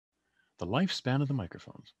the lifespan of the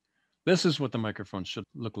microphones. This is what the microphone should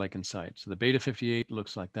look like inside. So the Beta 58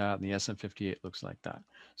 looks like that, and the SM58 looks like that.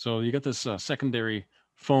 So you got this secondary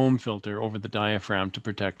foam filter over the diaphragm to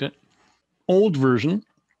protect it. Old version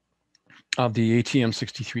of the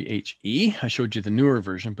ATM63HE. I showed you the newer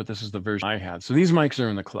version, but this is the version I had. So these mics are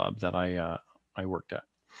in the club that I worked at.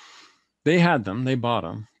 They had them, they bought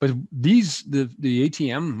them, but these, the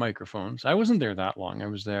ATM microphones, I wasn't there that long. I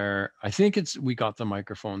was there, I think we got the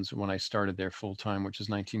microphones when I started there full time, which is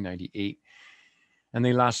 1998. And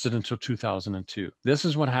they lasted until 2002. This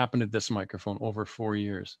is what happened to this microphone over 4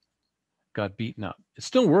 years. Got beaten up. It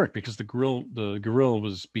still worked because the grill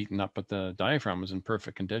was beaten up, but the diaphragm was in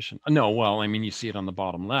perfect condition. No, well, I mean, you see it on the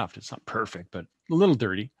bottom left. It's not perfect, but a little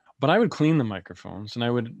dirty. But I would clean the microphones and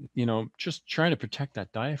I would, just try to protect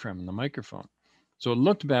that diaphragm in the microphone. So it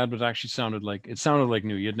looked bad, but it actually sounded like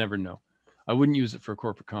new. You'd never know. I wouldn't use it for a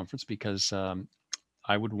corporate conference because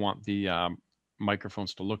I would want the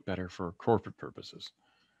microphones to look better for corporate purposes.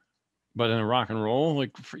 But in a rock and roll,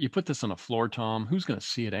 like you put this on a floor tom, who's going to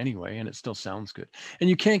see it anyway? And it still sounds good. And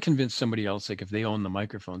you can't convince somebody else, like if they own the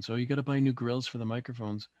microphone, so you got to buy new grills for the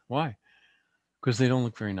microphones. Why? Because they don't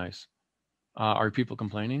look very nice. Are people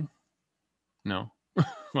complaining? No.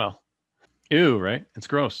 Well, ew, right? It's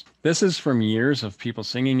gross. This is from years of people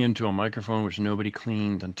singing into a microphone which nobody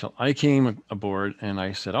cleaned until I came aboard and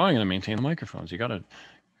I said, oh, I'm going to maintain the microphones. You got to,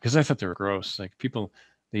 because I thought they were gross. Like people,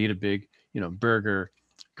 they eat a big, burger,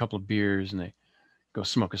 a couple of beers, and they go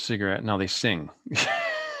smoke a cigarette. Now they sing.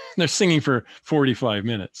 They're singing for 45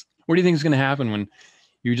 minutes. What do you think is going to happen when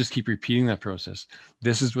you just keep repeating that process?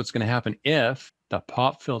 This is what's going to happen if the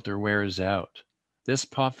pop filter wears out. This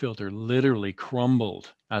pop filter literally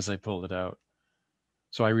crumbled as I pulled it out.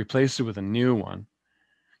 So I replaced it with a new one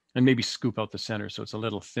and maybe scoop out the center so it's a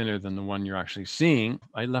little thinner than the one you're actually seeing.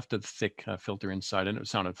 I left a thick filter inside and it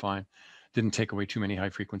sounded fine. Didn't take away too many high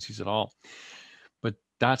frequencies at all. But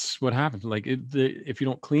that's what happens. Like if you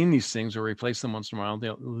don't clean these things or replace them once in a while,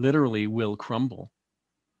 they literally will crumble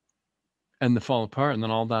and they fall apart. And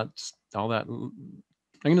then all that,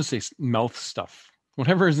 I'm going to say mouth stuff,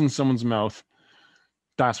 whatever is in someone's mouth,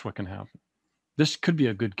 that's what can happen. This could be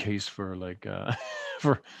a good case for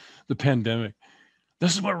for the pandemic.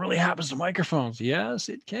 This is what really happens to microphones. Yes,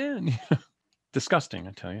 it can. Disgusting,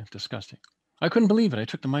 I tell you, disgusting. I couldn't believe it. I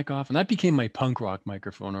took the mic off and that became my punk rock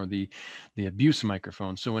microphone or the abuse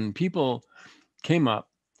microphone. So when people came up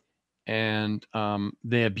and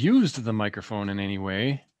they abused the microphone in any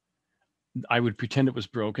way, I would pretend it was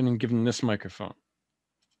broken and give them this microphone.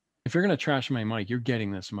 If you're going to trash my mic, you're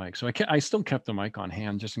getting this mic. So I still kept the mic on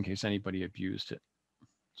hand just in case anybody abused it.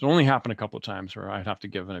 So it only happened a couple of times where I'd have to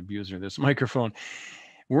give an abuser this microphone.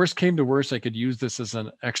 Worst came to worst, I could use this as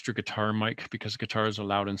an extra guitar mic because guitars are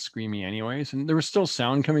loud and screamy anyways. And there was still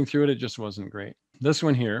sound coming through it. It just wasn't great. This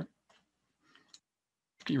one here,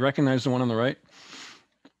 you recognize the one on the right?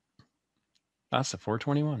 That's a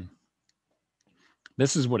 421.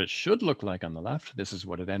 This is what it should look like on the left. This is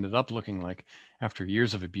what it ended up looking like after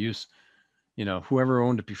years of abuse. Whoever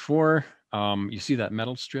owned it before, you see that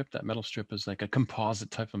metal strip? That metal strip is like a composite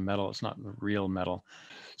type of metal. It's not real metal.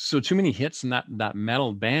 So too many hits and that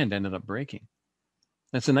metal band ended up breaking.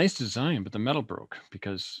 It's a nice design, but the metal broke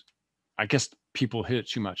because I guess people hit it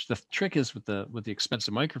too much. The trick is with the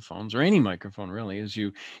expensive microphones, or any microphone really, is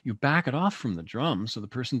you back it off from the drum so the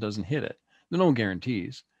person doesn't hit it. There are no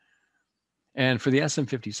guarantees. And for the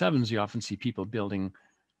SM57s, you often see people building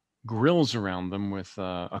grills around them with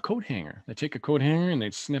a coat hanger. They take a coat hanger and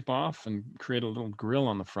they snip off and create a little grill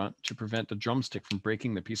on the front to prevent the drumstick from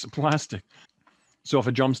breaking the piece of plastic. So if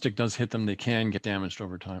a drumstick does hit them, they can get damaged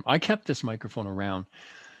over time. I kept this microphone around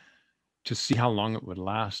to see how long it would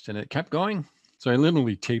last, and it kept going. So I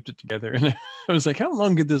literally taped it together, and I was like, how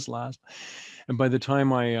long could this last? And by the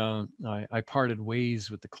time I parted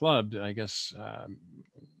ways with the club, I guess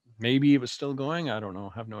maybe it was still going. I don't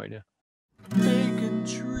know. I have no idea.